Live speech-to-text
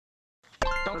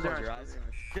Don't close your eyes.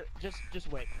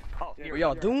 Just wait. Oh, what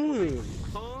y'all doing?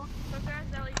 Oh,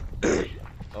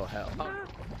 Oh hell.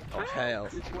 Oh hell.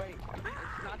 just wait.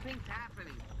 nothing's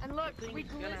happening. And look, we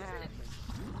glisten.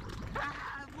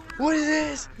 What is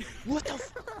this? What the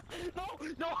f-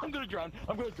 No, I'm gonna drown.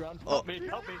 Oh. Help me,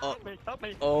 help me, help me, help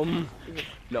me.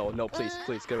 No, please,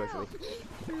 get away from me.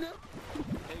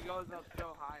 It goes up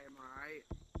so high, am I right?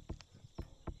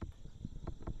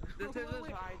 This is as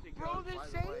high as it goes, Bro, the by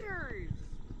the way. shaders.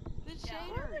 The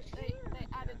shaders. They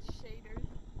added shaders.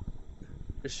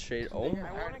 This shade. Oh. I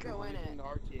want to go in it,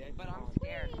 but I'm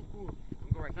scared. Ooh, I'm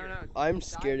going right here. No. I'm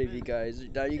scared of you guys.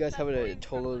 Now you guys have a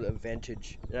total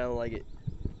advantage, and I don't like it.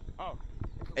 Oh.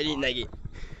 I didn't like it.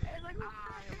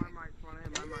 My microphone.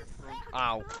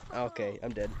 Ow. Okay,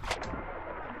 I'm dead.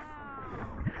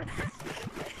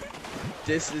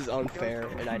 This is unfair,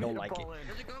 and I don't like it.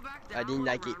 Does it go back down? I didn't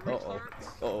like it.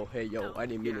 Uh-oh, hey, yo, I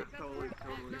didn't mean it. Totally.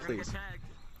 Please.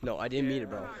 No, I didn't mean it,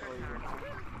 bro.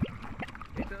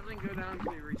 It doesn't go down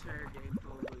until you reset your game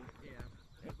totally. Yeah.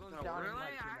 It goes No, down. really? In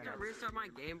like I 2 have to minutes. restart my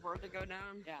game for it to go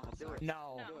down? Yeah, I'll do it.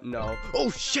 No. Oh,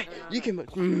 shit! You can... Okay,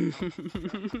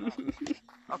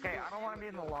 I don't want to be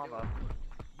in the lava.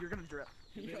 You're gonna drip.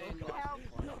 Help.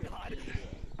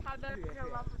 How does it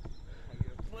feel up?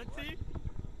 Flintsy?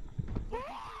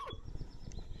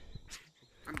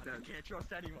 I'm dead. Can't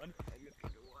trust anyone.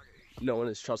 No one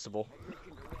is trustable.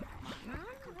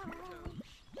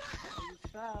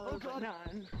 Oh god.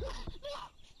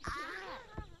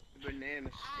 Banana I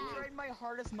split. tried my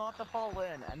hardest not to fall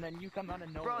in, and then you come out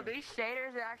of nowhere. Bro, these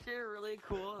shaders are actually really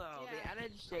cool though. Yeah. They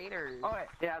added shaders. Alright,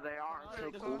 Yeah, they are. this So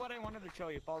is cool. what I wanted to show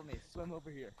you. Follow me. Swim over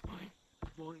here.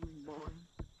 Boing, boing.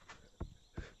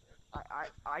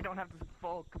 I don't have the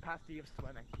full capacity of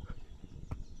swimming.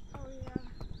 Oh yeah.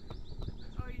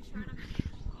 Oh, you trying to?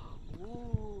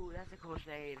 Ooh, that's a cool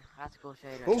shade. That's a cool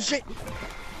shade. Right Oh, there. shit!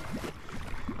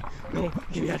 No,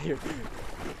 get me out of here.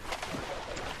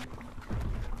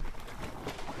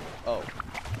 Oh.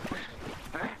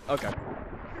 Okay.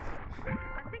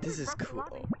 This is cool.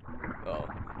 Oh.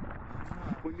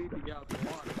 We need to get out the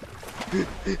water.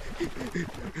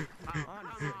 Come on.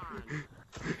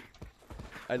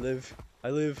 I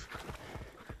live.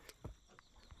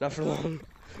 Not for long.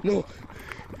 No.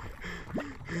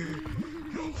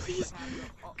 No, please.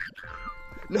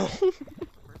 No.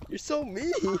 You're so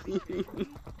mean.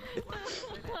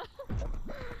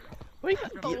 What do you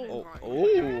got? Oh.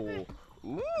 Ooh.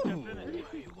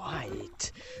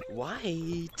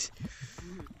 White.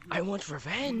 I want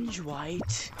revenge,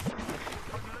 White.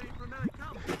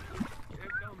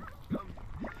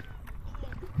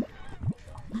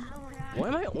 Why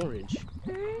am I orange?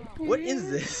 What is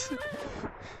this?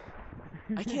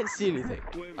 I can't see anything.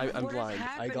 I'm blind.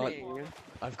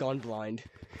 I've gone blind.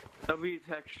 W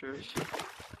textures.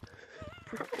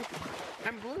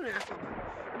 I'm blue now.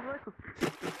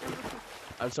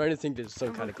 I'm starting to think there's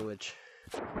some kind of glitch.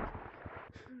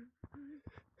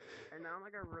 And now I'm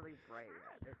like a really bright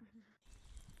red.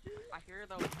 I hear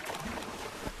those.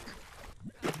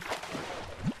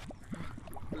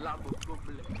 Lava bubble.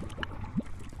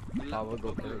 Lava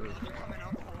go blue.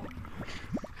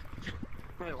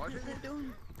 Wait, what is it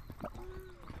doing?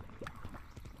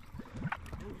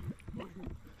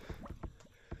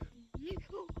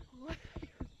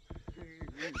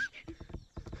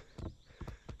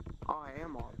 Oh, I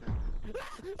am all that.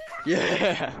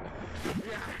 Yeah.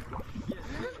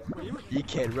 You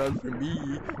can't run from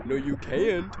me. No, you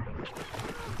can't.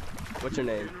 What's your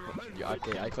name? Yeah,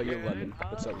 okay, I call you Lemon.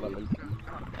 What's up, Lemon?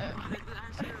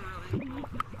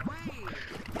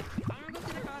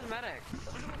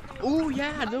 Oh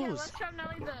yeah, Oh, those. yeah, let's show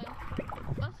Nelly the.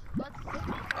 Let's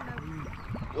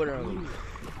What are them?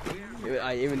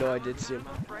 Even though I did see him.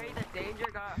 I'm afraid that Danger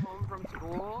got home from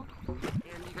school and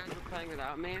you guys were playing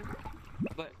without me.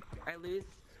 But at least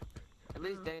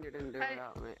Danger didn't do it Hey.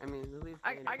 without me. I mean, at least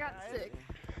I Danger got did. sick.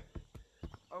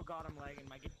 Oh god, I'm lagging.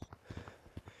 My game.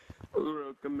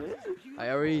 I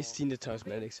already seen the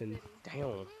cosmetics and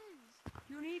damn.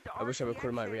 I wish I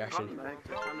recorded my reaction. Cosmetics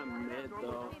are kind of mid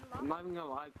though. I'm not even gonna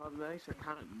lie, cosmetics are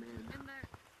kind of mid.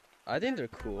 I think they're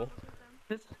cool.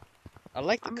 I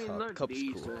like the cup. Cup's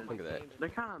cool. Look at that. They're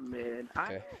kind of mid.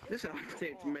 Okay. This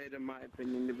outfit's mid in my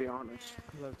opinion, to be honest.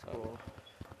 Looks cool.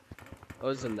 Oh,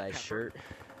 this is a nice shirt.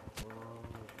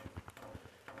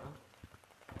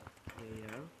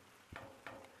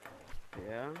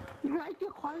 Yeah. You like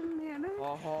your cosmetics?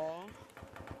 Uh-huh.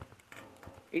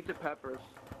 Eat the peppers.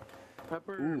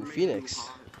 Peppers. Ooh, Phoenix.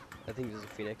 I think this is a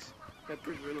Phoenix.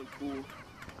 Pepper's really cool.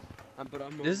 But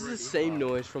I'm This is the same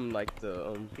noise from like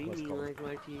the what's it called?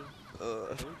 like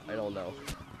I don't know.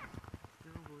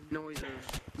 noises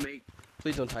make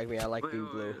Please don't tag me. I like being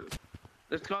blue.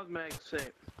 This cosmetic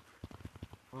shape.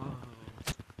 Oh,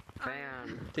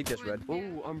 man. Take this, red. Oh,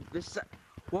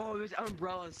 whoa, this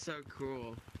umbrella is so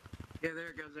cool. Yeah, there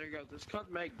it goes, there it goes. This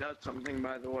cosmetic does something,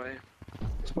 by the way.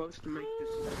 It's supposed to make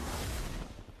this...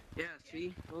 Yeah,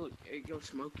 see? Look, it goes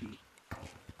smoky.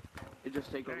 It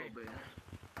just takes a little bit.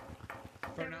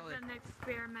 There was an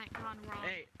experiment gone wrong.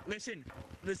 Hey, listen.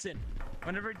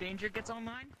 Whenever Danger gets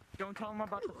online, don't tell him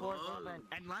about the floor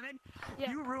and Lemon.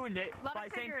 Yeah. You ruined it Let by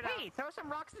him saying, figure it "Hey, throw some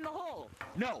rocks in the hole."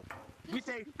 No, we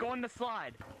say go in the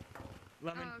slide.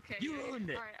 Lemon, Oh, okay. you ruined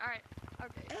it. Alright.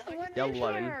 Okay. Yeah,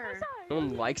 Lemon. No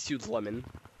one likes you, Lemon.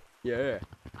 Yeah.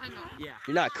 I know. Yeah.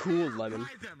 You're not cool, Lemon.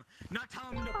 Advise them, not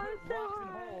tell them to put rocks in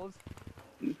holes.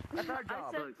 That's our I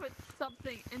job. said put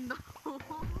something in the hole.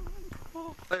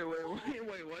 Wait,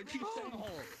 what'd you say?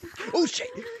 Oh shit!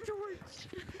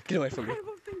 Get away from me.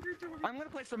 I'm gonna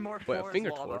play some more Wait, a forest finger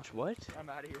lava. torch? What? I'm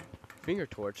out of here. Finger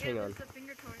torch? Hang Yeah, on. it's a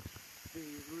finger torch.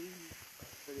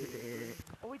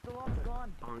 Oh wait, the lava's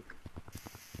gone. Bonk.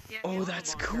 Yeah, Oh, get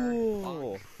that's one.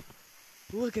 cool.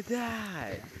 Look at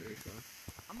that.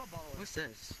 I'm a baller. What's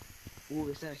this? Ooh,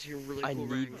 it's actually a really I cool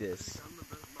need ring. this.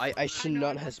 I should I know,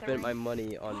 not I have want spent the my ring.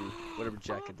 money on whatever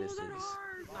jacket this is.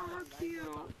 Oh, cute.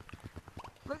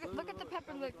 Look at the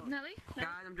pepper. Look, Nelly. Guys,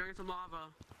 I'm drinking some lava.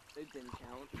 It didn't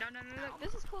count. No. Look,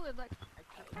 this is cool. It's like.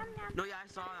 No, yeah, I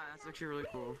saw that. That's actually really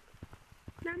cool.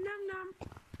 Nom nom nom.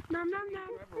 Nom nom nom.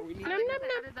 We need I like that they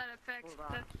added that effect.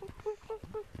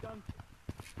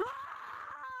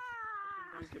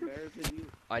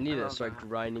 I need to love start that.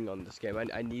 grinding on this game.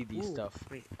 I need these Ooh, stuff.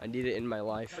 wait. I need it in my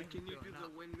life. Can you do the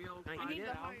windmill? I need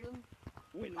the heart.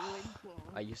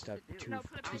 I used to have No,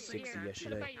 put it back 260 here. Put it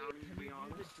yesterday. back here.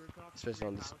 Especially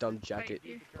on this dumb jacket. Right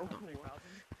here.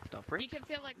 Stop You can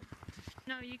feel like.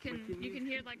 No, you can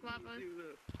hear like lava.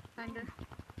 Kinda.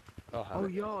 Oh, how Oh,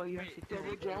 yo, you actually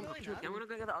double jump. Yeah, I'm gonna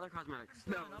go get the other cosmetics.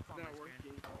 No, it's not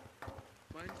working.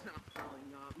 Mine's not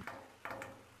falling up.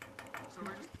 So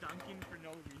we're just dunking for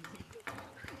no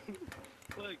reason.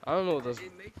 Look, I don't know what those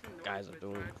it makes a noise, guys are but it's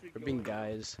doing. actually We're being going up.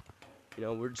 guys. You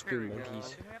know, we're just There being we go.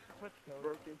 monkeys. We have to switch code.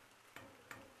 Broken.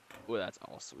 Oh, that's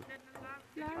awesome.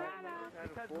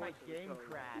 Because my game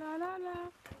crashed.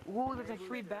 Ooh, there's a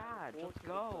free badge. Let's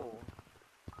go.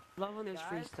 Love when there's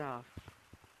free stuff.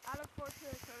 I look forward to the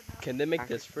code now. Can they make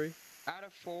this free? Out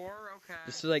of 4, okay.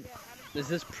 This is like, there's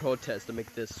this protest to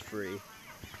make this free.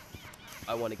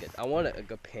 I want a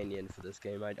companion for this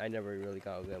game. I never really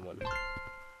got a good one.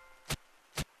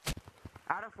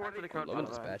 Out of 4 for the code. Love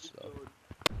this patch though.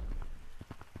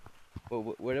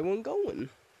 Well, where everyone going?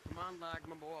 Come on, lag,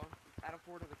 my boy. Out of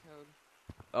 4 to the code.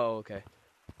 Oh, okay.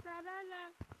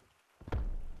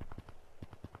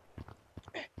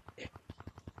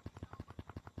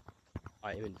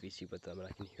 I am in VC with them and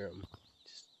I can hear them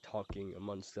just talking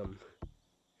amongst them.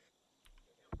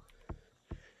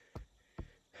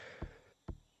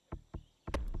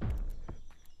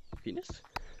 Venus?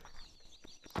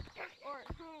 Or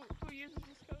who uses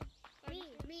this code?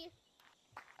 Me.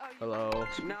 Oh, you Hello.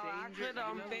 No, actually, the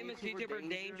famous YouTuber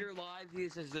Danger Live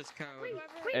uses this code. Whoever.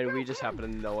 And we just happen to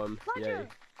know him. Yay. No,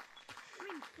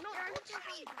 don't tell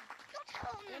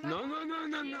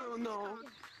me. No.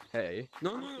 Hey.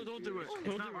 No, don't do it.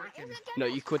 It's not working. No,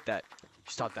 you quit that.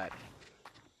 Stop that.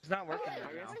 It's not working I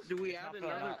right now. guess, do we add Not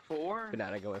another that. 4?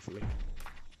 Banana, go away from me.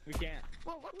 We can't.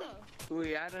 Whoa, what the? Do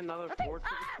we add another 4 to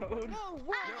the code?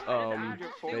 Whoa.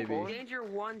 Maybe. Danger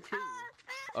 1, 2.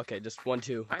 Okay, just 1,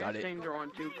 2. I Got have it. Danger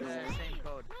on 2 It's the same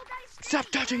code. Stop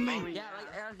touching me! Yeah, like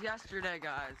it was yesterday,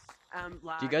 guys.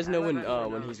 Do you guys know when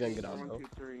he's gonna get on though? 1, 2,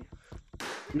 3.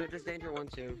 No, just Danger 1,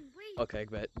 2. Okay,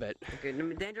 bet. Okay,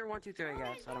 no, Danger 1, 2, 3, I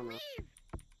guess. I don't know.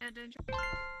 Yeah, danger.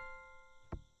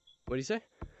 What do you say?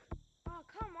 Oh,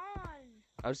 come on.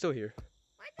 I'm still here.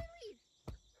 Why'd they leave?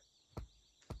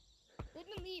 They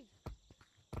didn't leave.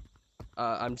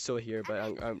 I'm still here, but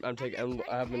I'm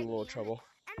having a little trouble.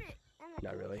 Emmett.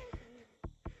 Not really.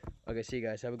 Okay, see you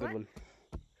guys. Have a good one.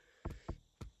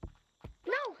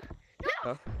 No.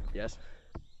 Huh? Yes.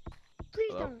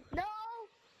 Please Hello? don't. No.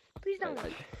 Please don't.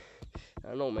 I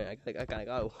don't know, man. I gotta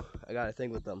go. I got a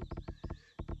thing with them.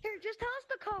 Here, just tell us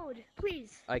the code,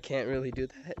 please. I can't really do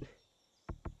that.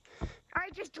 All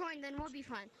right, just join, then we'll be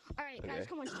fine. All right, guys, Okay.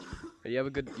 come on. You have a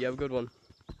good one.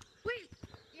 Wait.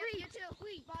 You too.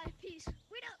 Wait. Bye. Peace.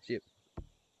 Wait up. See you.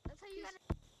 That's how you gotta.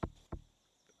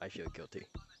 I feel guilty.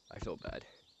 I feel bad.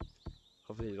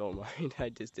 Hopefully you don't mind. I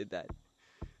just did that.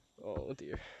 Oh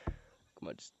dear. Come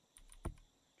on, just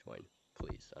join,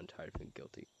 please. I'm tired of feeling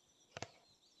guilty.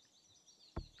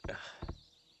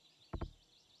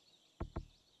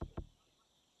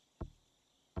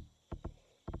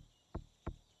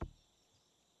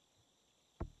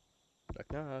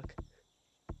 Knock knock.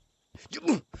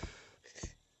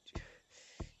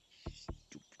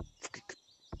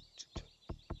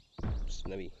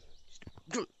 Snubby.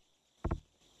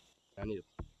 I need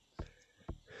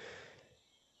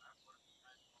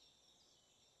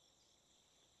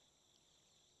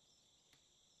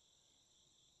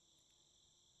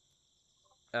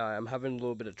I'm having a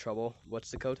little bit of trouble.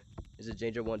 What's the code? Is it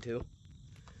Danger 1 2?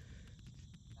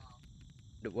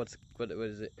 What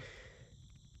is it?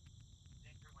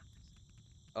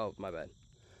 Oh, my bad.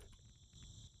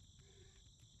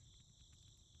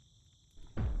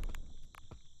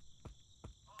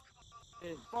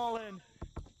 It's fallen.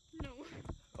 No.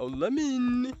 Oh,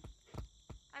 Lemon!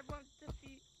 I won't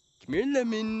defeat. Come here,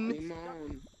 Lemon!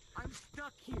 Lemon. I'm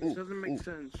stuck here. This doesn't make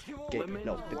sense. Okay, Lemon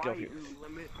no, is get white off here. and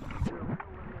lemon.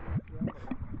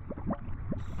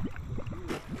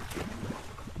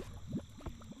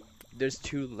 There's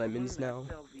 2 lemons now.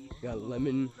 We got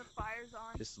lemon, The fire's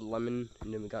on. this lemon,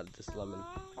 and then we got this lemon.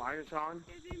 Fire's on.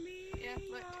 Yeah,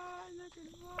 look.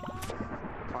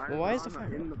 Fire's Well, why is on. the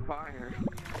fire In the fire.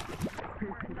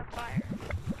 We're in the fire.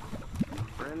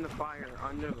 We're in the fire.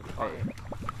 Under the fire.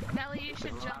 Nelly, you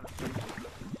should jump.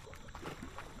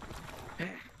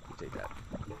 Take that.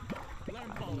 Let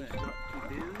him fall in.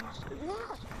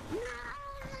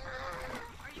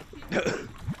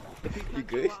 You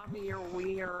good? You're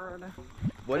weird.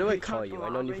 What do I call you? I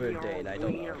know you for a day and I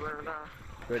don't know. Weird.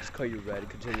 Do I just call you Red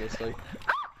continuously?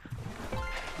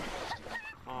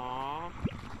 Aww.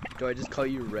 Do I just call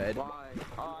you Red? Why?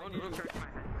 Oh, I need to check my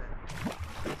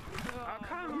headset. Oh,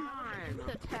 come on.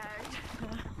 The tag.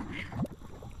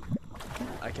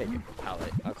 I can't get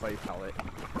Palette. I'll call you Palette.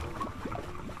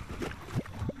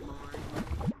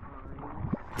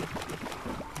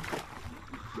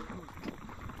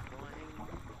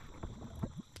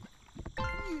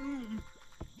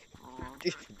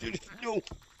 No.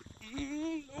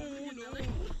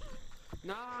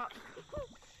 No.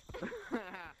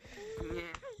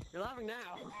 You're laughing now.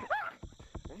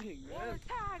 Hey, good.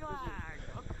 Tag lag!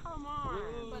 Oh, come on!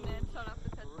 Banana shut off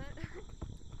his headset.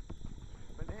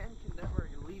 Banana can never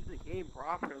leave the game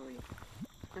properly.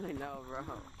 I know, bro.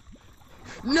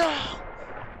 No!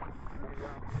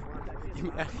 Get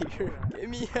me out of here. Get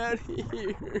me out of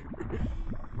here.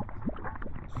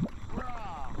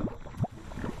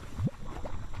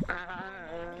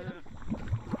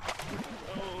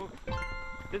 Oh,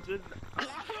 this is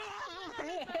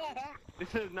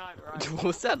this is not right. What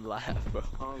was that laugh, bro?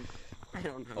 I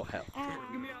don't know. Oh hell.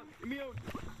 Get me out! Get me out!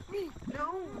 Me!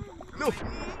 No! No!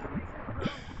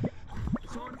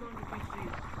 Someone's going to VC.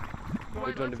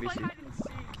 We're going to Let's play VC. hide and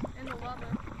seek in the lava.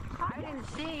 Hide and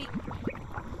seek!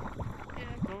 Yeah.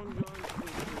 Someone's going to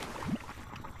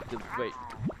VC. Wait,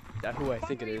 that who I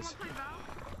think it You is. wanna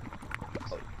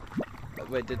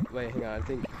play Val? Wait, hang on, I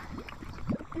think.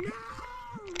 Oh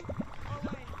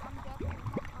wait, I'm ducking.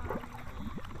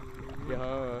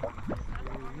 Yeah.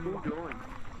 Who's doing?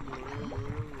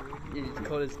 The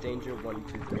code is Danger 1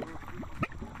 2 3.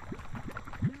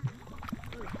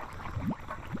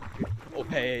 Oh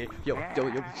hey, yo.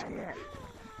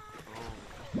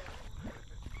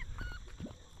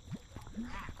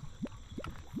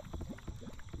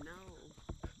 No.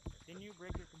 Didn't you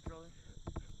break your controller?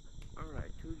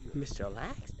 Alright, who's you? Mr.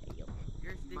 Laxdale.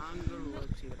 Here's the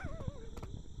Mongolosia.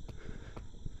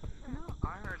 No, I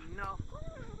heard no.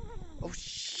 Oh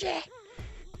shit!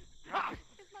 It's not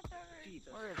that right.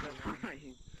 Jesus. Where is it?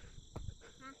 Crying.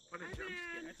 What a jump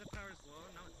scare. It's a power slow.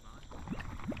 No, it's not.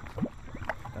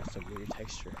 That's a weird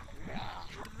texture.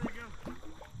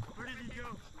 Where did he go?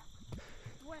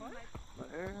 When my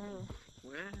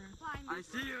Where? slime I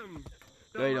see him.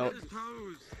 No, you don't. His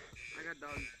toes. I got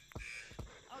done.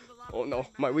 the lava Oh no,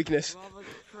 came my back. weakness. Lava's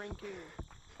shrinking.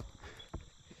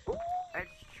 It's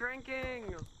shrinking.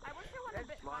 I wish it went a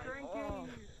bit It's higher. shrinking.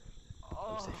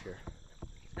 I'm safe here.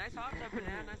 Nice hot tub,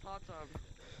 Banana. Nice hot tub.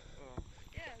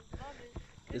 Yeah, love it.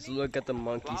 Just look at the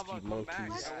monkeys, Lava, you come back.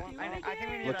 monkeys. I think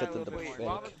we need Look to at the wait. pathetic.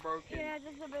 Lava's broken. Yeah,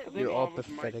 just a I bit. think You're all lava might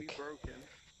be pathetic. broken.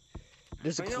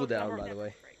 There's a But you know, cooldown, never by the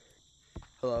way. break.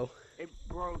 Hello? It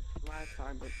broke last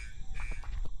time, but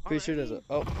Pretty sure there's a.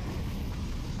 Oh.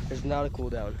 There's not a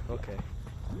cooldown. Okay.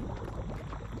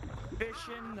 Fish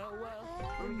in the well.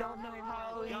 We don't know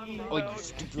how you Oh, you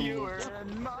stupid You little. were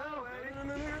in my way.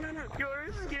 Your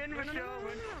skin was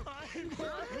showing.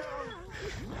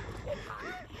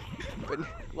 But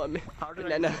let me. How did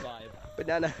Banana. I survive?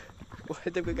 Banana. Well, I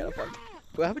think we got a fuck.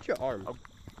 What happened to your arm?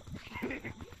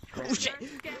 Oh shit!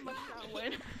 Get my shot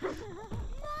win.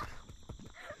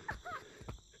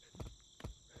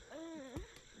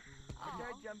 I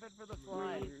tried jumping for the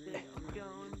slide. I'm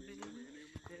going to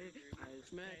I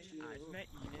just met you. I just met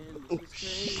you. And this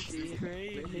is crazy.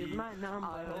 Crazy. Here's my number.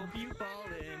 I hope you fall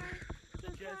in.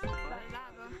 Just Lava.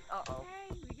 uh-oh.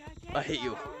 I hate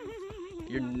you.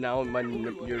 You're now my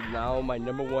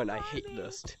number one. I hate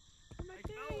lust.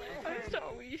 I'm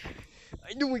sorry.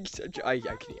 I know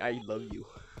I love you.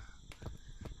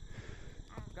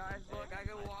 Guys, look, I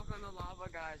can walk on the lava,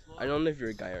 guys. Look. I don't know if you're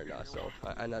a guy or not, so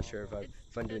I'm not sure if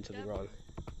I'm doing something wrong.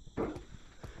 Oh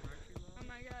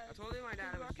my I god. told you my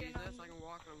dad was Walking Jesus, on- I can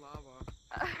walk on lava.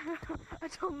 I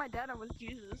told my dad I was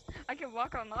Jesus. I can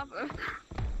walk on lava.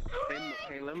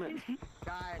 Hey, Lemon.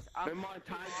 Guys, I'm In my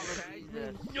time to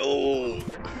Jesus. No.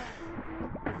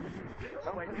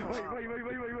 Wait.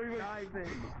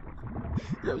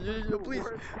 Yo, please.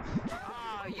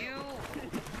 Ah, you.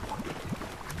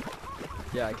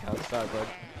 Yeah, I count. Sorry, bud.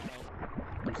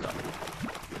 I'm sorry.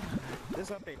 This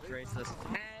update's racist.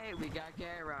 Hey, we got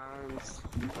K-rounds.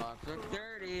 Blocks are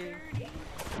 30.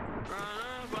 Run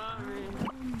above me.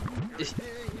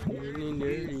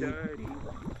 dirty.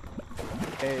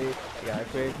 Hey, I got a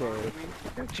quick name.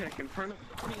 Go check in front of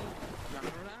me.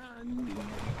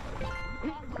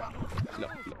 No,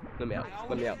 let me out.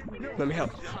 Let me out. Let me out.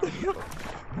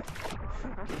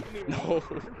 No.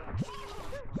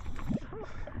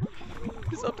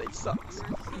 This update sucks.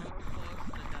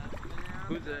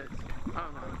 Who's this? Oh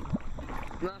no.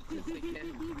 Not this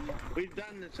again. We've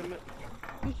done this. I've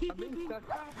been stuck.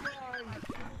 No.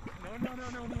 I'm not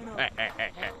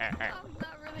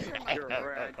really hurt my You're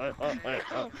right. No, it's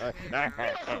not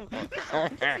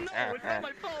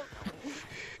my fault.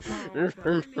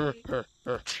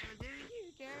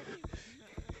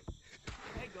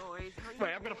 Hey, guys. Wait,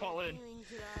 I'm gonna fall in.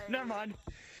 Never mind.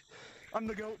 I'm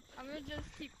the goat. I'm gonna just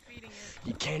keep feeding it.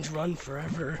 You can't run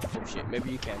forever. Oh shit,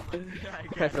 maybe you can.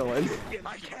 I I fell in.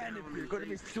 I can if you're gonna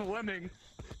be swimming.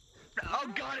 Oh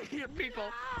god, I hear people.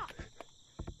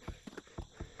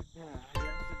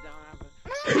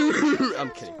 I'm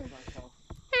kidding.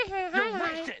 You're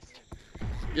racist.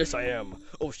 Yes, I am.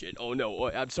 Oh shit. Oh no. Oh,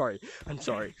 I'm sorry. I'm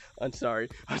sorry. I'm sorry.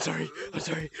 I'm sorry. I'm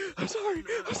sorry. I'm sorry.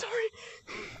 I'm sorry.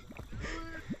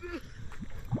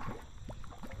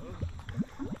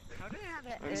 How did I have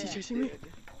that? Is he chasing me?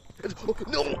 Oh,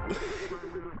 no.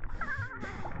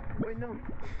 Wait, no.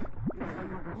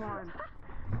 Climb.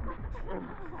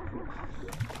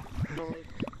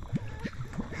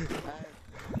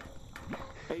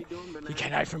 How you doing, Banana? You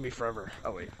can't hide from me forever.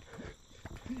 Oh wait.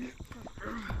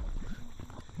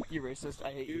 You racist.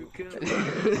 I hate You you. can. You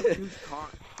can't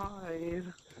hide.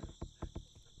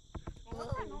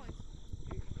 What's that noise?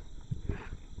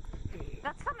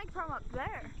 That's coming from up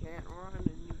there. Can't run and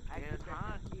you can't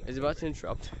hide. Is it about to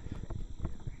interrupt?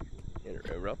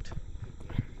 Interrupt?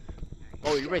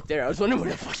 Oh, you're right there. I was wondering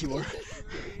where the fuck you were.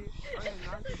 I am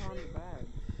not on the bag.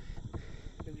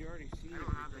 Because you already see I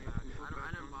don't have it. I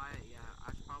didn't buy it yet. I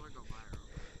should probably go buy it.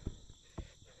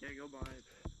 Yeah, go buy it.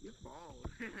 You're bald.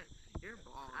 You're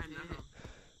bald. I know.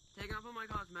 Taking off all my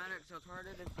cosmetics, so it's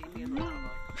harder to see me in the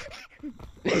lava.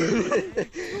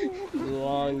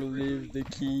 Long live the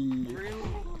king.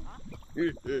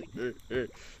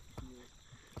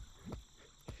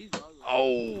 He's ugly.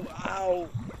 Oh, ow.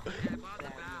 Yeah, I bought the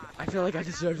bat. I feel like I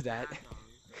deserve that. Bat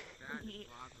is bothering me.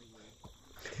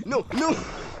 No, no.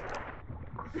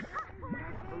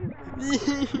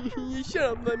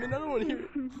 Shut up, Lemon. I don't want to hear it.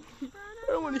 I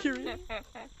don't want to hear it.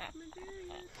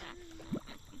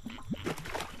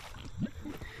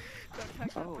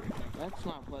 Oh, that's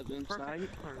not pleasant sight.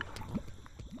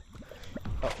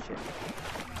 Oh shit.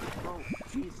 Oh,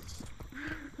 Jesus.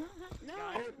 No.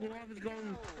 Oh, the lava's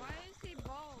going. Why is he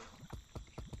bald?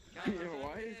 Yeah,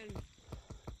 why is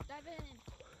Dive in.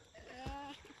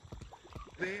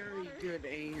 very good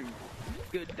aim.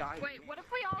 Good dive. Wait, what if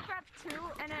we all grab two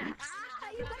and then...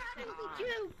 You got me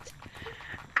cute!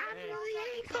 I'm really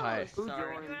able! Hi. Who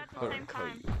Sorry. joined? Do it at the Cody, same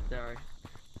time. Sorry.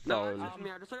 No, it's just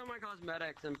me. I just look at my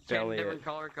cosmetics and Family, change different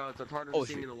color codes, so it's harder oh, to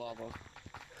see me in the lava.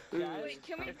 Guys, Wait,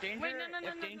 can we... if danger, Wait, no.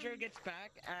 if danger gets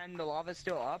back and the lava's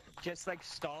still up, just like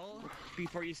stall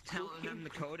before you tell him the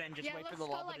code and just Yeah, wait for let's the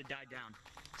go, lava like- to die down.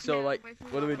 so Yeah, like, wait for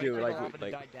what do we the do? Wait for Like, the lava to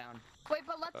like, die down. Wait,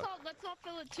 but let's all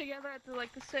fill it together at the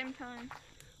like the same time.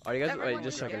 are you guys? Everyone Wait,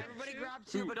 just a just second. Everybody grab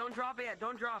two, but don't drop it yet.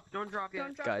 Don't drop yet. Don't drop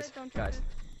Guys, it, don't drop guys. it.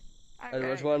 I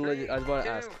just want to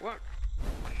ask.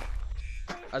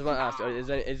 I just want to ask.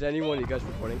 Is anyone of you guys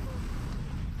recording?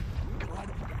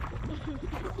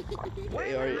 Are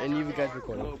any of you guys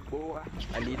recording? Oh, boy.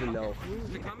 I need to know.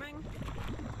 Is it coming?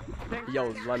 Yo,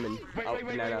 Lemon,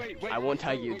 Banana, I won't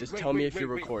tag you. Just tell me if you're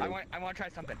recording. I want to try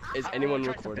something. Is I wanna anyone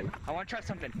try recording? something. I want to try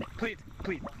something. Please,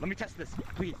 let me test this.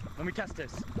 Please, let me test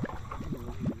this.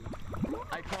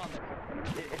 I promise.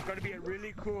 It's gonna be a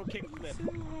really cool kickflip.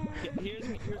 Here's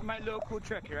my little cool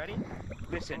trick. You ready?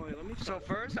 Listen. Oh, wait, let me So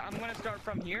first, I'm gonna start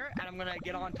from here, and I'm gonna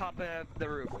get on top of the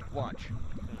roof. Watch.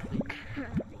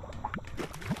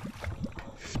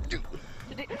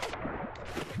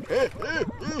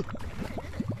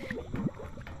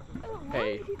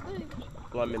 Hey,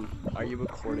 Lemon, are you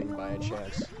recording by a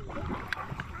chance?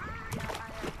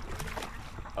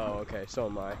 Oh, okay, so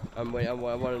am I. I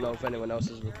want to know if anyone else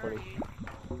is recording.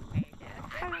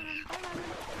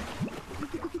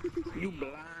 You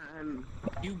blind.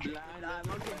 You blind.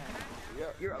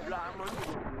 You're a blind monkey.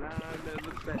 Blind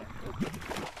little fat.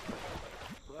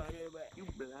 You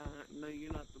blind. No,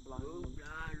 you're not the blind one.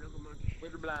 Blind little monkey.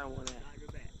 Where's the blind one at?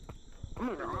 I'm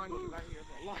gonna run you right here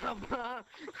for lava.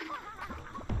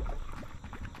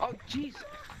 Oh, jeez.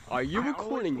 Are you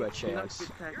recording by chance?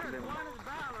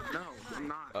 No, I'm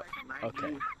not. Okay.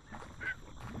 You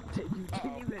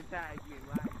didn't even tag me,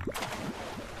 right?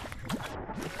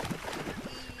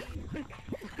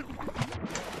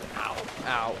 Ow,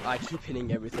 ow, I keep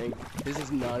hitting everything. This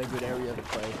is not a good area to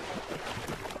play.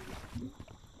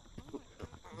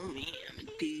 Oh man, I'm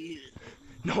dead.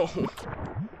 No,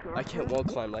 I can't wall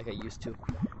climb like I used to.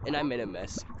 And I made a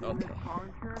mess. Okay. Hey,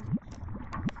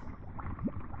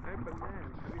 but man,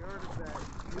 have you heard of that?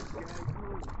 This guy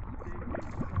called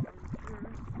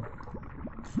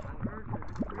I heard that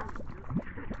it's really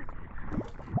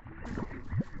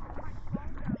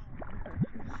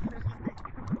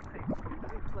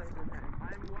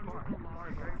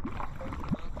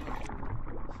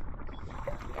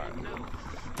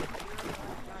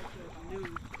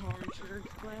new car insurance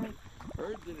plan.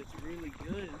 Heard that it's really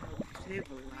good and helps you save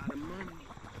a lot of money.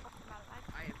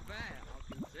 I bet.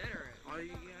 I'll consider it. All you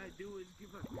gotta do is give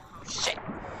a Shit!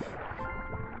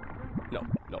 No,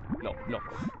 no, no, no.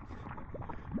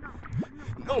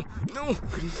 No, no!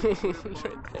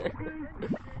 Right there.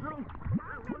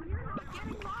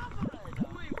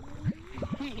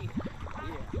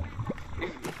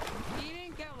 He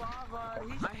didn't get lava.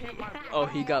 I hit my Oh,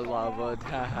 he got lava. I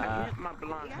Haha. hit my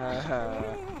blind. Haha.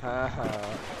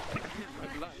 Haha.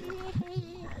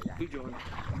 Who joined?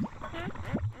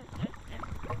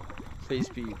 Please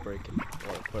be breaking.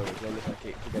 Or whatever his name is, I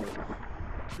keep forgetting.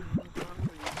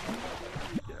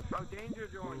 Oh, danger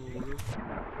joined.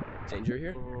 Danger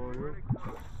here?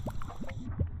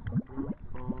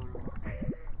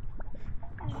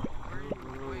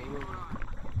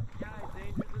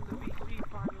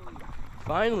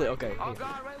 Finally, okay. Oh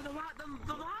god, right, the lava!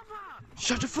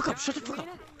 Shut the fuck up, shut the fuck up.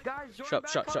 Guys, join Shut,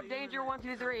 back shut, up. shut. Danger 1,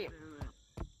 2, 3.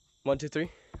 1, 2, 3?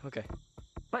 Okay.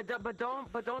 But don't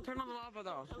turn on the lava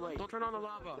though. Wait. Don't turn on the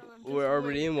lava. We're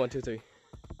already in 1, 2, 3.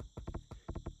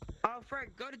 Oh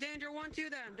frick, go to danger 1, 2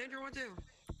 then. Danger 1, 2.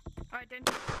 Alright,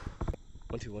 danger.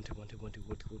 1, 2, 1, 2, 1, 2, 1, 2,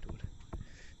 1, 2, 1, 2, 1, 2.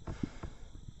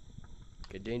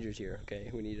 Okay, danger's here. Okay,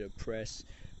 we need to press.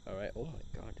 Alright, oh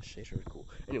my god, the shades are cool.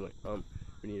 Anyway,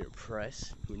 we need to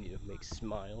press. We need to make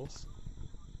smiles.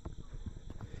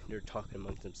 They're talking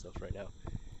amongst themselves right now.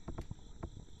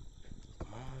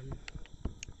 Come on.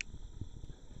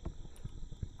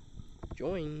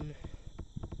 Join.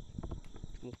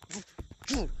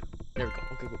 There we go.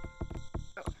 Okay, go.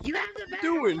 You have the best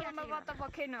Doing? idea about the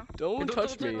volcano. Don't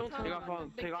touch me. Take off all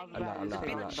the I'm not.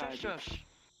 badges. Shush, shush.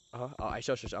 Oh, I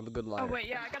shush. I'm a good liar. Oh wait,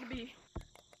 yeah, I gotta be.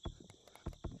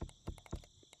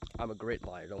 I'm a great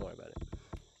liar. Don't worry about it.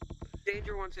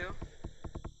 Danger 1, 2.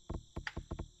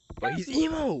 But he's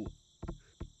emo.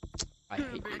 I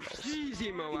hate emos. She's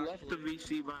emo. He left the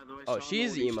VC, by the way. Oh, so I know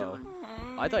she's what he's emo.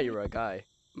 doing. I thought you were a guy.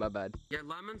 My bad. Yeah,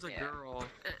 Lemon's a Yeah. girl.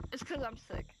 It's cause I'm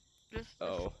sick. Just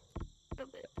Oh, a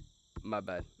bit. my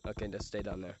bad. Okay, just stay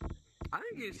down there. I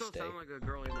think you still Stay. sound like a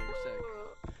girl even though you're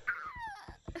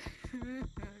sick.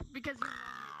 Because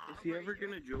Is he ever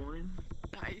gonna join?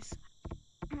 nice.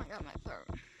 Oh my god, my throat.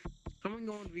 Someone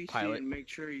go on VC Pilot. and make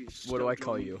sure he's. What do I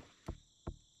call you?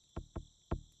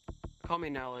 Call me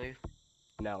Nelly.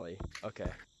 Nelly. Okay.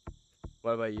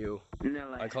 What about you?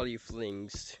 No, I call you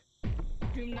Flings.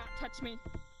 Do not touch me.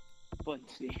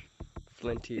 Flintsy.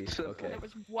 Flinty. It's so Okay. There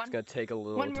was It's one. gonna take a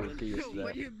little One to more. get used to What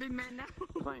that. are you, big man now?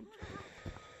 Fine.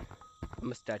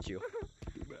 I'm a statue.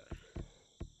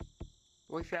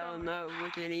 We fell in love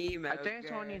with an emo. I think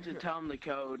someone needs to tell him the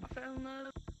code. Fell in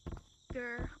love.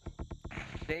 Girl.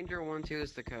 Danger 1, 2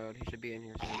 is the code. He should be in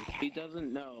here soon. He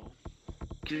doesn't know.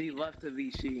 Because he left the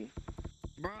VC.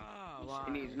 Bro,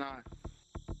 And he's not.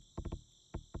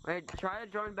 Wait, try to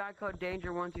join back code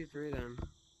Danger 1, 2, 3 then.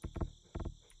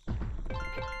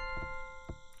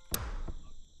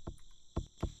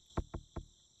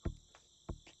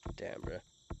 Damn, bro.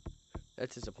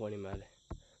 That's disappointing, man.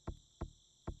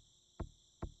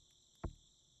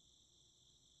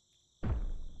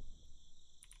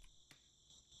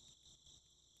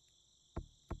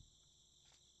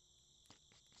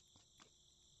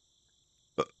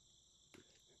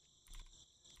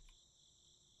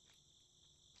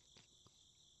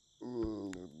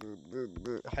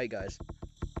 Hi guys.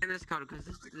 In this code, because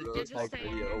this is Real just talk stay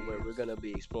video in. where we're gonna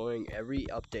be exploring every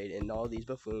update and all these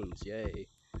buffoons. Yay!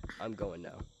 I'm going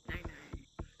now.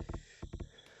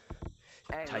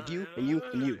 Hey, Tag you and you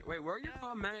and you. Wait, where are your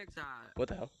cosmetics at? What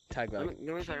the hell? Tag back. Give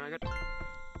me a second. I got.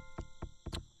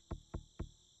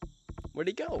 Where'd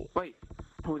he go? Wait,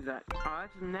 who's that? Oh,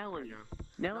 that's Nelly. No,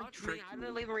 Nelly it's me. tricked I me.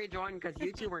 didn't even rejoin because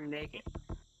you two were naked.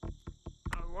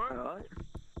 What?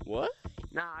 What?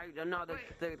 Nah, no, the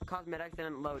cosmetics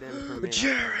didn't load in for me.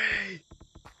 Jerry.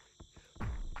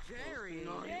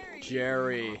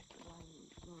 Jerry.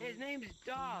 His name's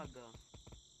Dog.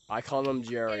 I call him Get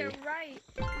Jerry. it right.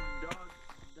 Dog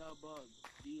the bug.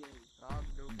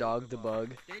 D-A. Dog the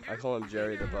bug. I call him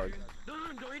Jerry the bug.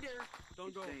 Don't eat there.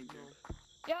 Don't go. Danger.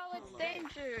 Yo, it's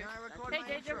danger. Can I record Hey, my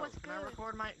Danger, intro? what's Can I good?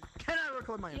 record my? Can I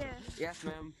record my intro? Yeah. Yes,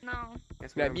 ma'am. No.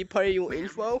 Yes, Can I ma'am. be part of your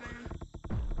intro?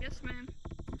 Yes, ma'am.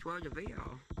 Intro the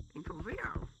video. Intro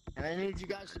video. And I need you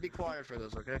guys to be quiet for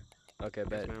this, okay? Okay,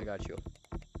 bet. ma'am. I got you.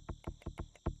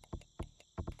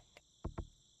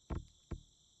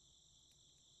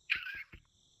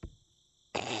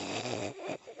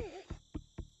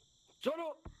 Shut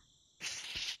up.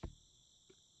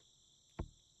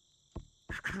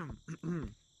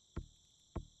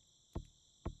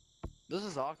 This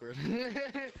is awkward.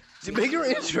 So make your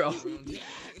intro.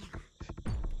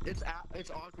 It's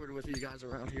awkward with you guys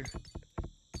around here.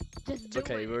 Just do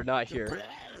Okay, it. we're not here.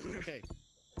 Okay.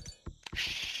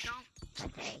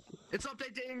 Don't. It's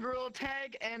update day and gorilla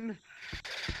tag, and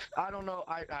I don't know.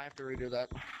 I have to redo that.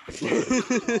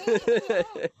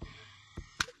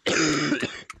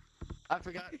 I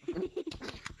forgot.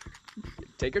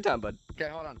 Take your time, bud. Okay,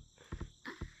 hold on.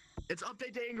 It's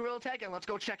update day and gorilla tag, and let's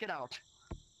go check it out.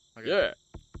 Okay. Yeah.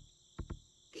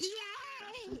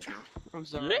 I'm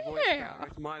sorry. Yeah. Voice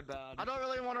crack. My bad. I don't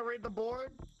really want to read the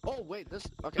board. Oh wait, this.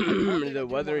 Okay. One thing I The do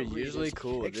weather wanna is read usually is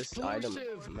cool. This item,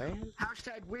 exclusive. man.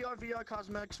 Hashtag We Are VR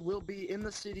Cosmetics will be in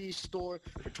the city store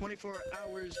for 24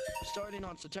 hours starting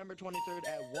on September 23rd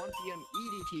at 1 p.m.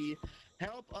 EDT.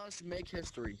 Help us make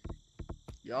history.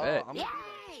 Y'all, Bet.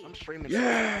 I'm streaming.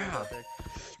 Yeah.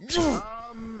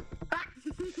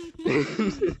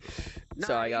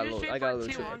 So I got a little. I got a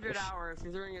little. 200 hours,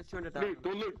 considering it's 200,000. Wait,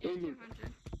 don't look, don't look.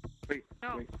 Wait,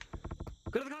 No. wait.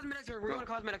 Go to the cosmetics, or we're going to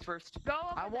cosmetics first. Go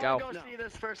I over want Go. to go No. see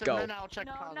this first, Go. and then I'll check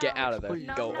No, cosmetics. Get out of there. Please.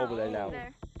 No, Go no, over there now.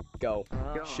 there. Go.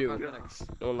 Go, Shoot. cosmetics.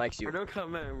 No one likes you. Or don't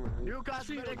come in. New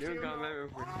cosmetics. New here we go.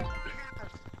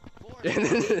 cosmetics.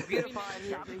 Beautified.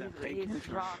 He's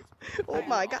rocked. Oh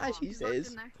my gosh, he Locked says.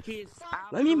 in there. He's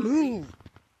Let me absolutely move.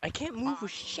 I can't move for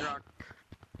shit. rocked.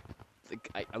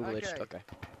 I'm glitched. Okay. Okay.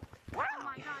 Oh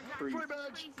my god, that's Free so badge.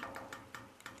 crazy.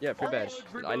 Yeah, free badge.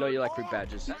 I know you like free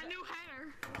badges. My new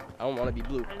hair. I don't want to be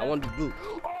blue. I want to be blue.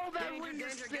 Oh, that Danger, ring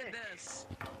is danger, get sick. this.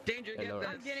 Danger, I know. get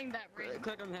I'm this. getting that ring.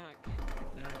 Click on that.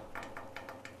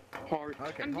 Heart.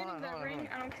 Okay, I'm hold getting on, that hold on, ring. hold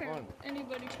I don't care hold what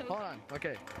anybody tells Hold me. on.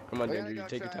 Okay. Come on, We're Danger. gonna You go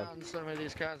take your try time. on some of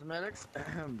these cosmetics.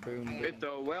 Boom. With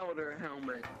the welder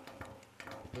helmet.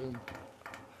 Boom.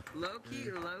 Low key,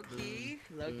 low key,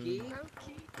 low key.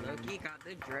 Low-key. Low key got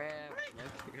the drip. Low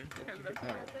key got the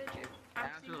drip.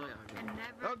 Absolutely. And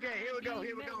never Okay, here we go. be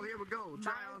Here we go. me. Here we go. Might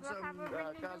Try as on well some have a ring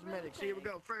in the cosmetics. ring Here we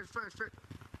tag. go. First.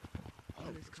 Oh,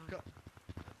 let's go.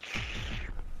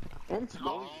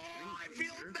 Oh, I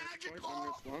feel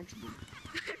magical. I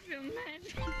feel mad.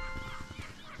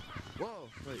 Whoa,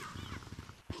 wait.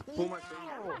 Pull my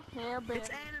finger. Hair bit. It's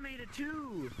animated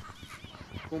too.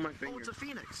 Pull my Oh, finger. it's a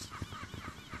phoenix.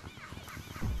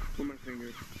 Pull my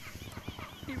finger.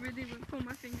 He really would pull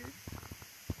my fingers.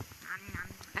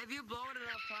 If you blow it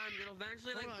enough times, it'll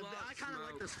eventually like Hold on, blow out I kind of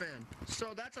smoke. like this fan.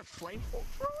 So that's a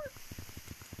flamethrower?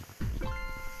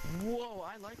 Whoa,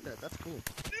 I like that. That's cool.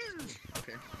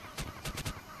 Okay.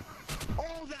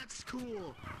 Oh, that's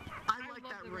cool. I like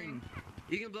love that the ring. ring.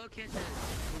 You can blow kisses. You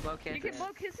can blow kisses. You can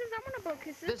blow kisses? I want to blow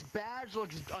kisses. This badge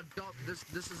looks a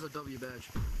this is a W badge.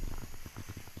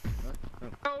 What?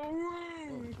 Oh,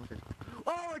 Okay.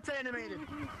 Oh, it's animated.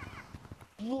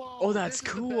 Whoa. Oh, that's this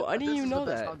is the cool. I didn't this even is know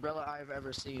the best that. umbrella I've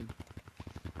ever seen.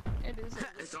 it is.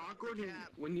 It's awkward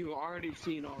when you already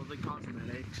seen all the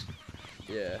cosmetics.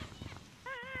 Yeah.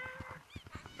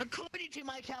 According to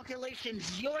my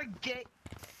calculations, you're gay.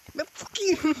 Man, fuck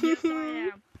you. Yes,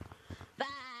 I am.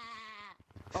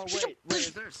 Oh wait,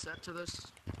 is there a set to this?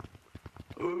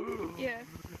 Yeah.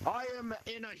 I am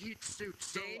in a heat suit.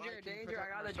 So Danger, I can danger, protect I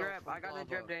got the myself drip. from I got the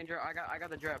drip, lava. danger. I got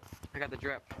the drip. I got the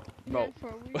drip. Bro. Yeah,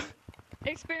 for real.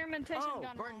 Experimentation Oh,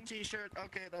 gone burnt wrong. t-shirt.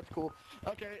 Okay, that's cool.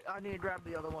 Okay, I need to grab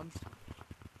the other ones.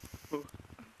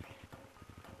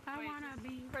 How wanna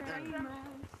be Protect famous.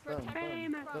 Boom,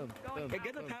 Famous. boom, boom, Hey,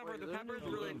 get the pepper. The pepper is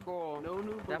really cool. No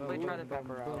new Definitely balloon. try the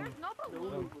pepper out. There's no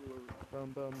balloon.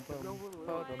 boom, boom, boom, boom.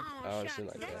 Oh, I don't see shucks,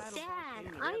 like that. that's sad.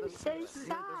 I'm so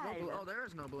sad. Oh, there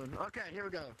is no balloon. Okay, here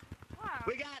we go. Wow.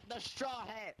 We got the straw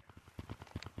hat.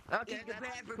 Okay, Eat the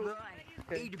that's pepper, cool.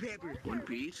 boy. Eat the pepper. One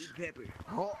piece. Eat the pepper.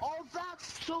 Oh,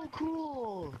 that's so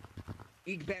cool.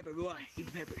 Eat the pepper, boy. Eat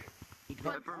the pepper. Eat the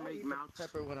pepper. I'll Make eat the mouths.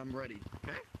 pepper when I'm ready.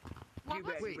 Okay. What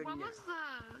was, wait. what was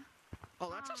the Oh,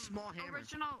 that's a small hammer.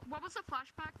 original? What was the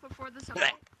flashback before this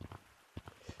update?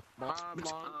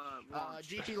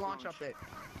 GT launch update.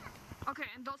 Okay,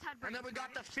 and those had And rings. then we got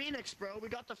right? the Phoenix, bro. We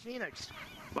got the Phoenix.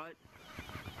 But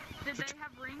Did they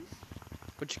have rings?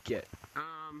 What you get?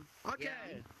 Okay.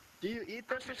 Yeah. Do you eat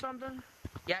this or something?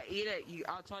 Yeah, eat it.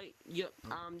 I'll tell you.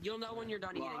 You'll know when you're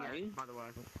done eating Why? it. By the way.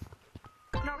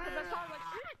 No, because I saw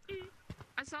like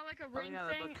I saw like a ring yeah,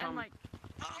 they thing become- and like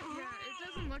yeah,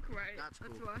 it doesn't look right. That's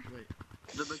cool. why. Wait.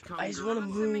 the become. I just want to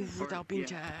I'm assuming- move without being Yeah,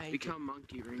 tagged. Become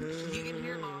monkey rings. You can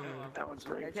hear lava. That one's It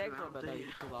rings. takes a little bit though. You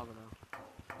can see lava though.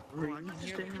 Oh, I can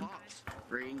hear the pops.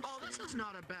 Rings. Oh, this is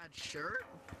not a bad shirt.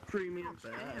 Premium Not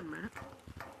bad. stand, man.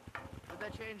 Did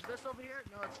they change this over here?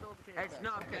 No, it's still the It's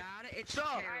not bad. It's So,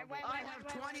 terrible. wait, I wait, have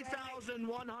wait, wait, wait,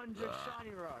 20,100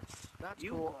 shiny rocks. That's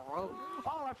You cool. broke.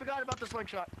 Oh, I forgot about the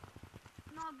slingshot.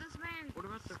 No, this man What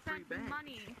about the free spent bag?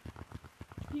 money.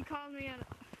 He called me a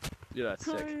Yeah, that's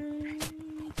sick.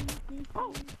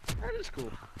 Oh, that is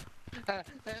cool.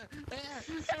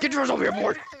 Get yours over here,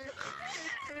 boy!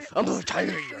 I'm so tired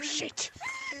of your shit.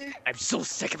 I'm so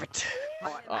sick of it.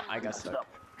 I got stuck.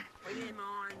 Wait a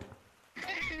moment.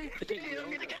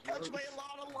 I'm gonna get touched by a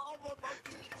lot of lava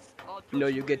monkeys. No,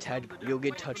 you'll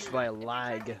get touched by a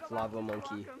lag lava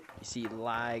monkey. You see,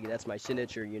 lag, that's my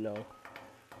signature, you know.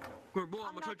 Here, boy, I'm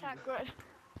I'm gonna not touch that good.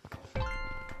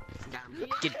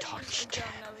 Get touched.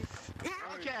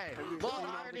 Okay, well,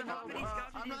 I already know.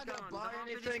 I'm not gonna buy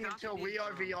anything until We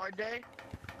Are VR Day.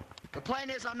 The plan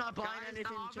is I'm not buying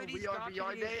anything until We Are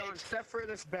VR Day, except for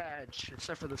this badge.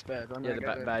 Except for this badge. I'm Yeah, not the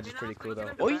gonna- badge is pretty cool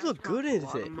though. Oh, you look good in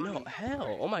it. No,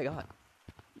 hell. Oh my god.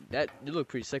 You look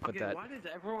pretty sick with that. Why does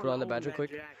everyone Put on the own badge real that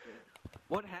quick. jacket?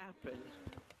 What happened?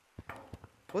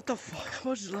 What the fuck? How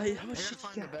much I shit gotta you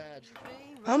find the got? badge.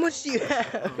 How much do you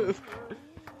have?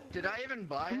 Did I even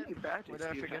buy How many it? badges Or did I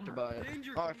do you forget to have? buy it?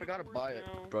 Oh, I forgot to buy it.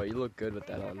 Bro, you look good with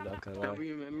that on, not gonna lie.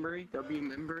 W memory? W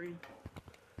memory?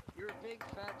 You're a big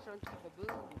fat chunky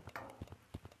baboon.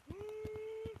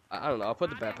 I don't know, I'll put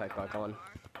the backpack back on.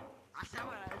 I said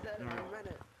what I said in a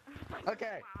minute.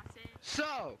 Okay,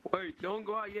 so Wait, don't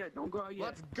go out yet. Don't go out yet.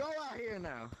 let's go out here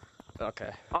now.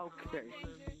 Okay. Okay.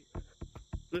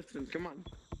 Listen, come on.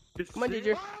 Just Come on, sit.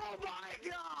 DJ. Oh my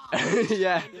god!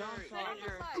 Yeah. Get on Sit on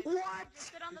the slide. What?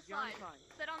 Sit on the slide.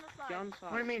 Sit on the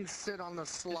slide. What do you mean sit on the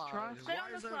slide? trust. Sit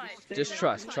on the is there- slide. Stay Just there.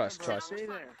 trust, Sit trust, on trust. the Stay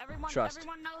slide. there. Everyone Trust.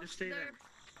 knows Just stay their there.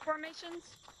 formations.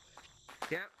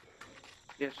 Yep.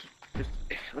 Yes. Just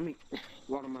let me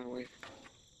water my way.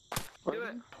 Do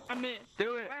it. I missed.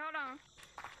 Do Wait, it. hold on.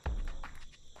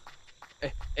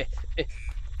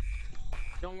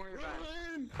 Don't worry about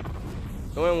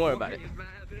it. Don't even worry about it.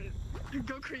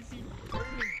 Go crazy.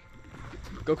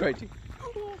 Go crazy.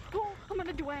 Oh, I'm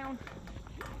gonna drown.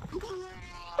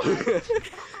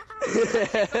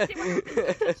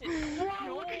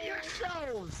 Wow, look at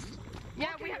yourselves! Yeah,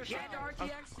 we have Get RTX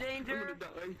I'm danger. gonna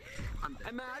die.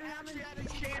 Imagine having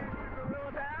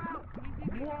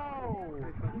Whoa!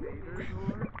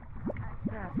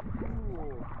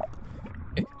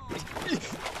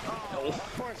 Oh,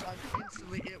 of course, I'm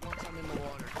instantly hit once I'm in the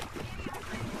water.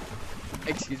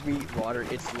 Excuse me, water,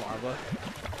 it's lava.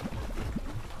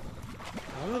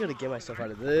 How am I gonna get myself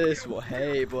out of this? Well,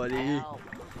 hey, buddy. Help.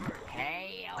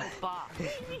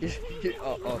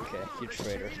 Oh, okay, you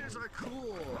traitor. Shaders are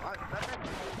cool.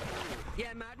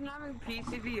 Yeah, imagine having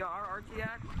PCVR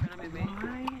RTX. Gonna be me.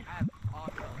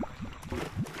 Awesome.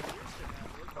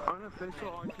 Unofficial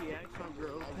RTX on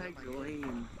Grove Peg's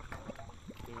lame.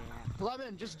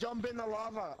 Lemon, just jump in the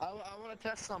lava. I want to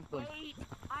test something. Wait,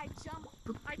 I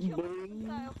killed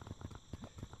myself.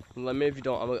 Let me, if you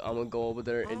don't, I'm gonna go over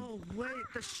there and Oh wait,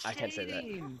 the shading. I can't say that.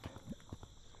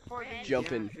 Red.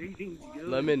 jump in. Shading's good.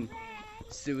 Lemon,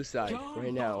 suicide,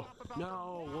 right now.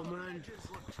 No, woman.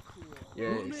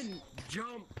 Yes, Woman,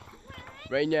 jump.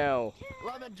 right now.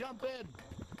 Lemon, jump in.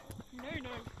 No,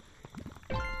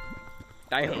 no.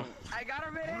 Damn. I got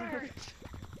her there.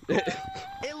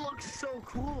 It looks so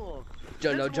cool.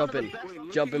 No, jump in. Wait,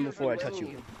 look Jump at in your before I glow. touch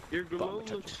you. Your glow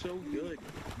touch looks so good.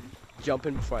 Jump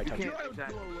in before I touch you. Your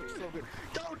Exactly. glow looks so good.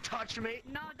 Don't touch me.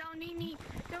 No, don't need me.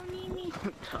 Don't need me.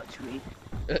 Touch me.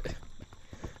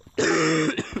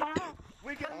 Oh,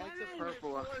 We can.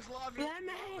 purple. Floor's lava. You Lemon!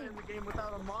 can't play the game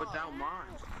without a mod. Without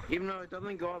mines. Even though it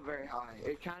doesn't go up very high.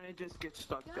 It kind of just gets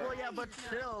stuck there. Well, yeah, but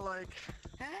still, like,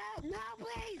 No,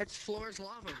 please. it's floor's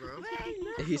lava, bro.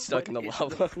 He's stuck in the It's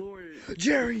lava. floor,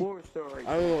 Jerry! floor story.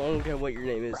 I don't care what your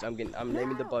name is. I'm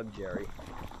naming the bug Jerry.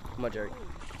 Come on, Jerry.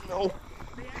 No.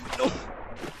 No.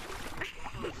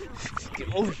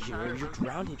 Get over here. You're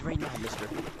drowning right now, mister.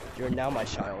 You're now my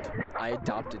child. I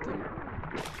adopted him.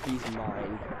 He's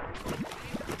mine.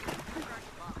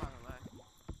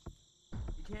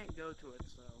 You can't go to it,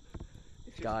 so.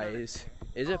 It's just Guys,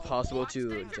 is it possible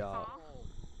to adopt?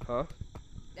 Huh?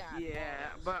 Yeah,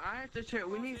 but I have to check.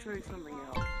 We need to show you something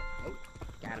else.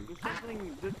 Got him.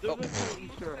 Something. There's a cool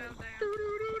Easter egg.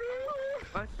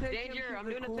 Let's take him Danger, to I'm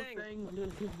the doing a cool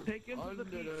thing. Take him to the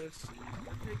beach.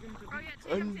 Take him to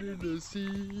the Under the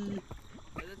sea.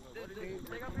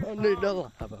 Take off your Under the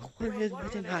lava. Where is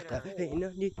it hotter? Ain't no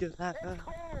need to lava.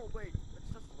 Oh, wait,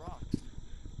 it's just rocks.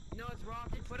 No, it's rock.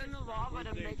 You put in the lava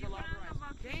to make the lava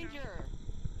rise. Danger!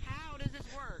 How does this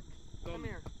work? Come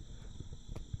here.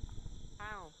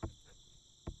 How?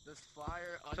 This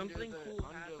fire under Something the cool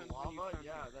happens under when you lava, come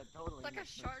yeah, here. that totally Like a makes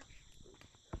sense. shark.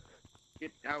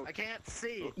 Get out. I can't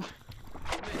see. Come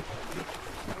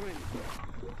in.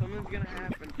 Something's gonna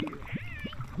happen to you.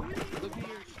 Look at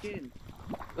your skin.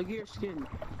 Look at your skin.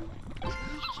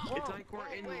 It's like we're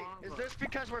in Wait, lava. is this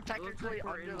because we're technically like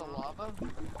we're under in the lava?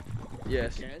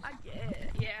 Yes. Yes. I get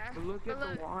yeah. But look at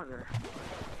But the water.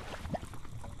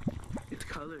 It's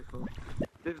colorful.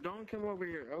 Just don't come over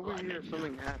here. Over here if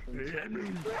something happens.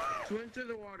 Swim to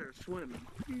the water. Swim.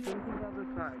 Swim to the other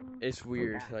side. It's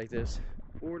weird like this.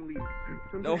 Or leave.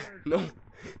 Swim No, to the no. other side.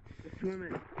 Just swim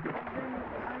in.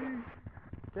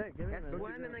 Okay, give me a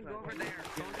Swim and then go over there.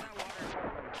 Go into that water.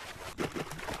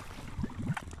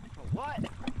 What? Okay.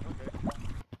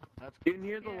 That's You can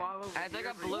hear the lava. It's like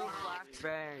a blue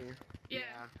flashbang. Yeah.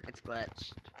 it's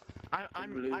glitched.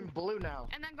 I'm blue now.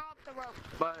 And then go up the rope.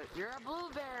 But You're a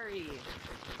blueberry.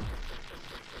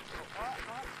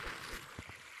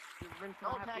 you've been so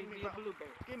Don't happy tag me, to be a bro.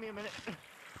 blueberry. Give me a minute.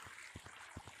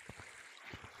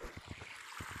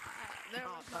 There Oh,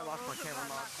 was I no lost my rules camera about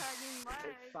mod. not tagging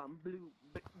my- Some blue.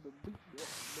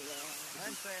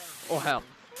 I'm fair. Oh hell.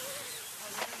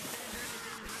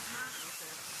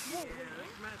 Yeah,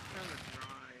 this map's kind of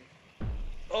dry.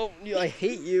 Oh, I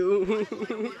hate you.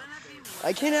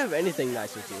 I can't have anything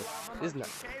nice with you. This is not.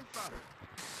 Came from.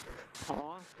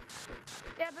 Aw.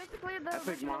 Yeah, basically the Epic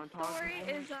original montage. story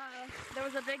is there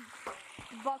was a big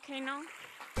volcano.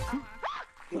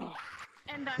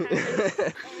 And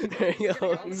There you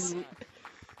go.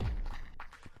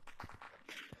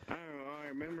 I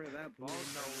remember that ball.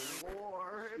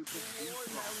 War. It's war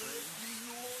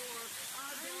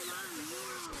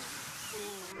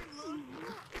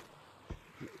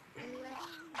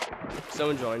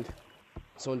Someone joined.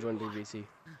 Someone joined BGC.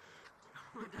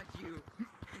 That's you.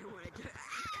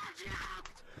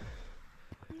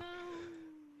 no.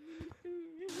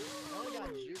 I only got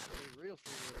juice for real.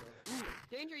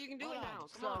 Danger, you can do Hold it on, now.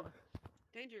 so- Come on.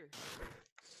 Danger.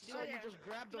 So you just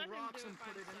grab the Let him rocks do and it by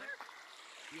put it in there?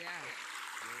 Yeah.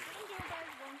 Let him do it by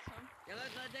his own son. Yeah,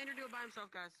 let Danger do it by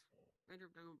himself, guys. Danger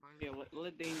do it by himself. Yeah,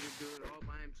 let Danger do it all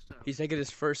by himself. He's taking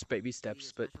his first baby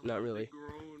steps, but not really.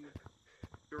 Grown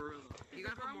gorilla. You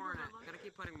gotta put more in it. You gotta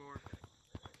keep putting more.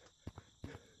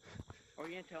 Oh,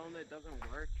 you can't tell him that it doesn't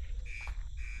work.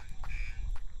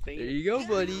 There you go,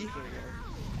 buddy.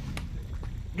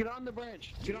 Get on the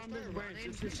branch. Get on this branch.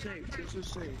 This is safe. This is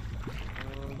safe.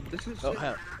 This is Oh safe.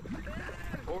 hell.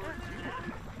 Or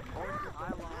I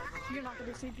love. You're not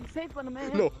gonna see safe in a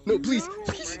minute. No, no, please,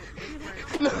 please.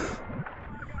 No.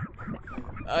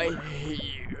 I hate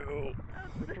you.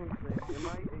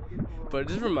 But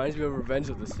this reminds me of Revenge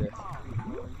of the Sith.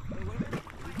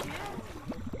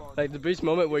 Like the brief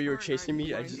moment where you were chasing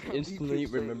me, I just instantly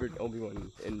remembered Obi-Wan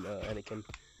and Anakin.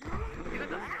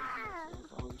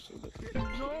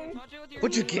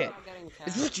 What you get?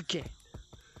 It's what you get.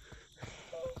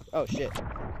 Oh shit.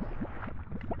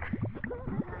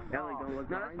 Ellie, don't look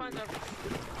No, that's fine. behind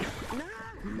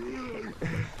you.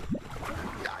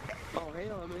 Oh, hey,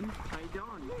 Lemon. How you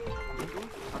doing?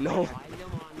 No. Why you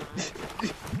on that?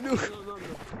 No.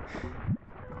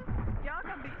 Y'all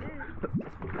gonna be in.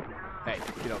 Hey,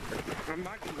 get up there. I'm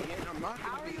not gonna get. I'm not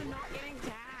How gonna are get. you not getting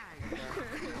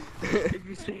tagged? If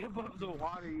you stay above the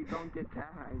water, you don't get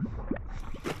tagged. You're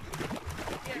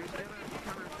gonna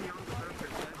kind of see on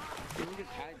purpose. You don't get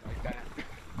tagged like that.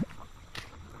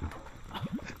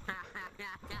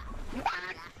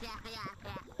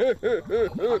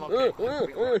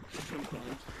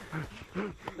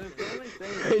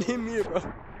 I didn't mean it, bro.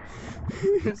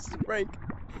 It's a prank.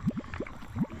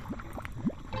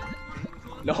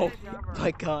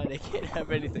 my god, I can't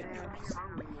have anything.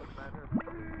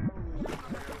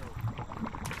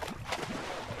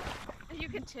 You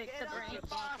can take the branch.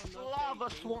 Lava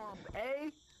swamp, eh?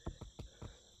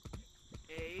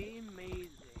 Amazing.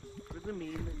 For the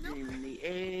meme, the dream, and the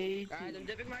A. Guys, I'm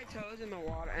dipping my toes in the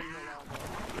water and the lava.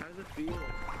 How does it feel?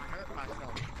 I hurt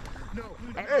myself. No,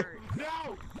 It hurts.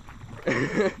 no!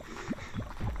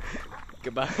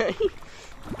 Goodbye.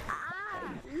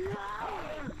 Ah,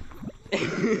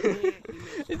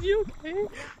 Is he okay?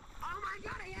 Oh my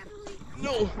god, I have to leave.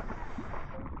 No.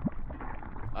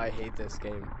 I hate this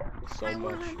game so I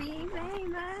much. wanna be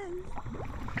famous.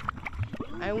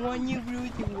 I want you to rule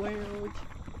the world.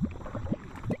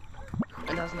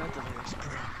 And that's not the lyrics,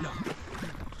 bro. No.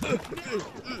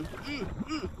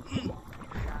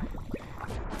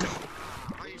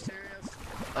 Are you serious?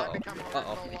 Uh-oh. I become a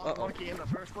lava monkey in the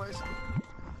first place?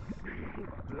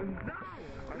 No!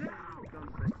 I found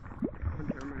something.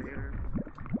 Terminator.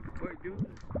 Wait, dude.